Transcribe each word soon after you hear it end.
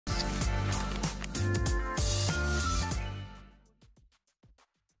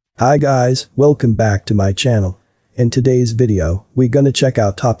Hi guys, welcome back to my channel. In today's video, we're gonna check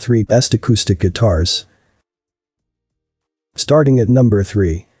out top 3 best acoustic guitars. Starting at number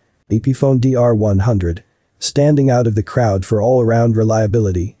 3. Epiphone DR100. Standing out of the crowd for all-around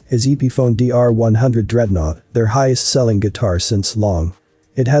reliability is Epiphone DR100 Dreadnought, their highest-selling guitar since long.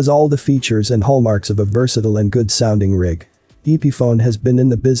 It has all the features and hallmarks of a versatile and good-sounding rig. Epiphone has been in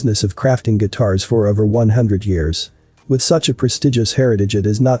the business of crafting guitars for over 100 years. With such a prestigious heritage, it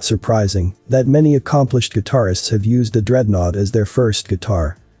is not surprising that many accomplished guitarists have used the Dreadnought as their first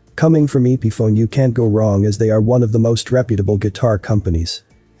guitar. Coming from Epiphone, you can't go wrong, as they are one of the most reputable guitar companies.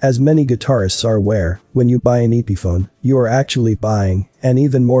 As many guitarists are aware, when you buy an Epiphone, you are actually buying an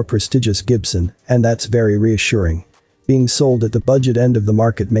even more prestigious Gibson, and that's very reassuring. Being sold at the budget end of the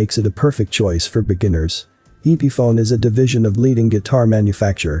market makes it a perfect choice for beginners. Epiphone is a division of leading guitar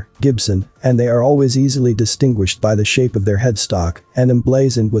manufacturer, Gibson, and they are always easily distinguished by the shape of their headstock and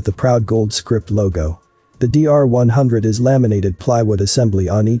emblazoned with the proud gold script logo. The DR100 is laminated plywood assembly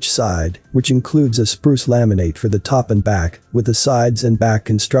on each side, which includes a spruce laminate for the top and back, with the sides and back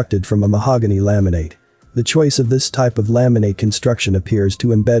constructed from a mahogany laminate. The choice of this type of laminate construction appears to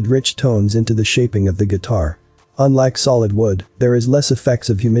embed rich tones into the shaping of the guitar. Unlike solid wood, there is less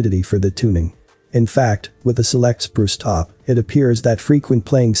effects of humidity for the tuning. In fact, with a select spruce top, it appears that frequent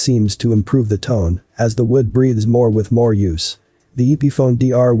playing seems to improve the tone, as the wood breathes more with more use. The Epiphone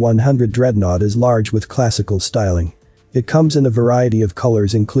DR100 Dreadnought is large with classical styling. It comes in a variety of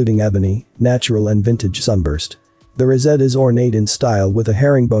colors including ebony, natural and vintage sunburst. The rosette is ornate in style with a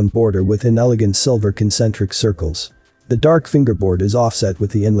herringbone border within elegant silver concentric circles. The dark fingerboard is offset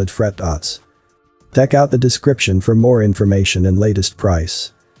with the inlet fret dots. Check out the description for more information and latest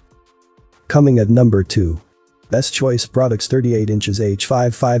price. Coming at number 2. Best Choice Products 38 inches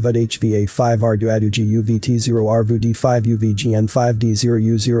H55 UD HVA5 RDU ADU GUVT0 RVU D5 UVGN5 D0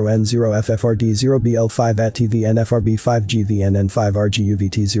 U0 N0 FFRD0 BL5 ATV NFRB5 GVN N5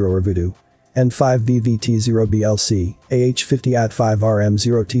 RGUVT0 RVU N5 VVT0 BLC AH50 AT5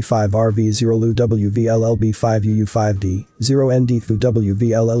 RM0 T5 RV0 LU WVLLB5 UU5D 0 ND through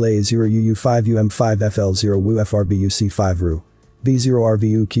WVLLA0 UU5 UM5 FL0 WU FRBUC5 RU V0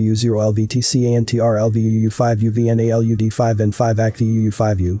 RVU QU0 LVTC ANTR LVU 5 UVNALUD 5 N5 ACT UU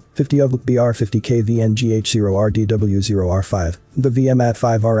 5U 50 of BR50K VNGH0 RDW0 R5 the VM at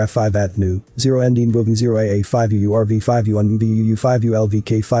 5 RF5 at new 0 ND moving 0 AA5 URV5 U1 VUU 5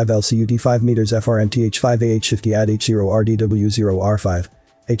 ULVK5 LCUD 5 meters FRMTH5 AH50 at H0 RDW0 R5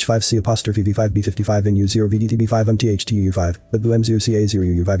 H5C apostrophe V5 B55 NU0 VDTB5 MTHTU5 but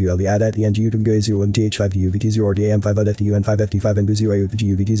M0CA0 U5 ULV at ENGU A0 MTH5 UVT0 DAM5 FTU N5 FT5 NU0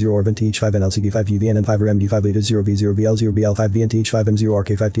 GUVT0 or VNTH5 NLCD5 UVN N5 or MD5 Lita 0 V0 VL0 BL5 VNTH5 M0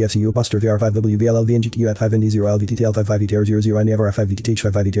 RK5 TFCU apostrophe R5 WVLL VNGTU at 5 ND0 LVTTL5 5 VTR00 NEVR 5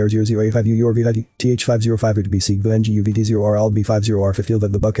 VTH5 5 VTR00 A5 UU or VV TH505 BC VNG UVT0 R LB50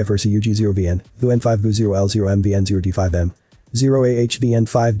 R50 the buck FRCUG0 VN VN5 V0 L0 MVN0 D5M 0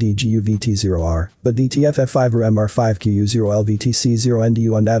 AHVN5D GUVT0R, but DTFF5 or MR5QU0 LVTC0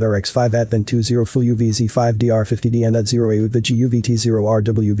 NDU on ATRX5 ATVEN20 full UVZ5 DR50DN at 0 AU the GUVT0R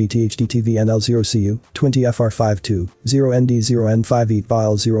WVTHDTVNL0CU 20 FR52 0 ND0 N5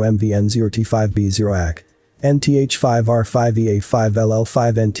 EPIL 0 MVN0 T5B0 AC NTH5R5EA5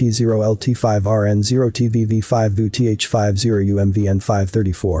 LL5 NT0 LT5RN0 TVV5 VUTH50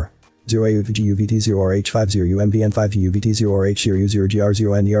 UMVN534 0 AUGUVT0 or H50 UMVN5 UVT0 or H0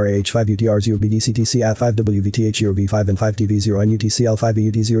 GR0 NER H5 UTR0 BDCTC at 5 WVTH0 V5 and 5 TV0 NUTCL5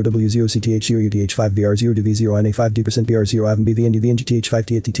 UT0 W0 CTH0 UTH5 VR0 DV0 NA5 PR0 AVM BV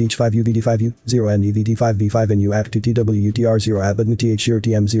NDVNGTH5 TTH5 UVD5U 0 NEVD5 V5 NU at 2 TW UTR0 at TH0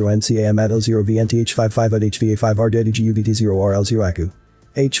 TM0 NCAM at L0 VNTH55 at HVA5 RDGUVT0 or L0 ACU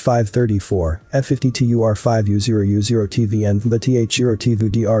H534, F50TUR5U0U0 TVN from the TH0 TVU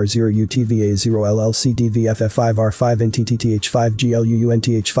DR0 UTVA0 LLC DVFF5R5 NTTTH5 GLUU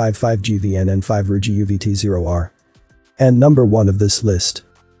NTH55 GVN N5 RUGUVT0R. And number 1 of this list.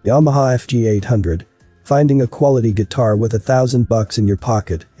 Yamaha FG800. Finding a quality guitar with $1,000 in your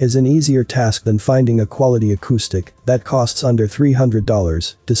pocket is an easier task than finding a quality acoustic that costs under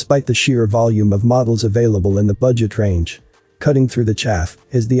 $300, despite the sheer volume of models available in the budget range. Cutting through the chaff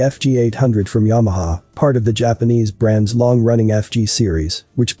is the FG800 from Yamaha, part of the Japanese brand's long-running FG series,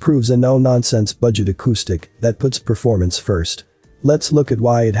 which proves a no-nonsense budget acoustic that puts performance first. Let's look at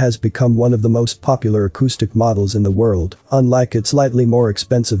why it has become one of the most popular acoustic models in the world, unlike its slightly more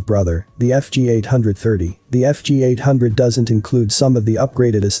expensive brother, the FG830. The FG800 doesn't include some of the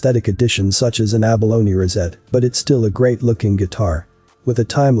upgraded aesthetic additions such as an abalone rosette, but it's still a great-looking guitar. With a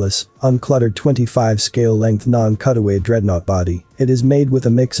timeless, uncluttered 25-scale length non-cutaway dreadnought body, it is made with a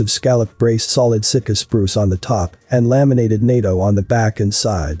mix of scallop-braced solid Sitka spruce on the top and laminated NATO on the back and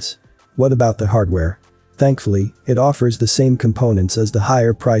sides. What about the hardware? Thankfully, it offers the same components as the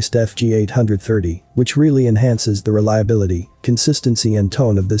higher-priced FG830, which really enhances the reliability, consistency and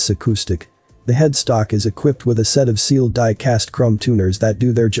tone of this acoustic. The headstock is equipped with a set of sealed die-cast chrome tuners that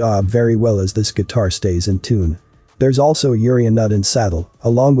do their job very well as this guitar stays in tune. There's also a Urian nut and saddle,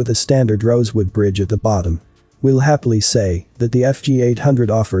 along with a standard rosewood bridge at the bottom. We'll happily say that the FG800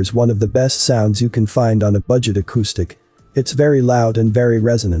 offers one of the best sounds you can find on a budget acoustic. It's very loud and very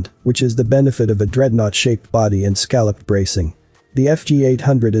resonant, which is the benefit of a dreadnought-shaped body and scalloped bracing. The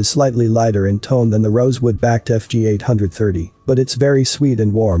FG800 is slightly lighter in tone than the rosewood-backed FG830, but it's very sweet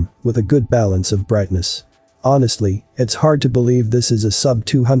and warm, with a good balance of brightness. Honestly, it's hard to believe this is a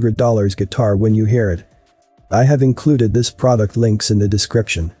sub-$200 guitar when you hear it. I have included this product links in the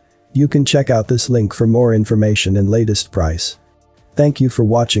description. You can check out this link for more information and latest price. Thank you for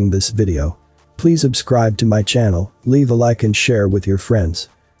watching this video. Please subscribe to my channel, leave a like and share with your friends.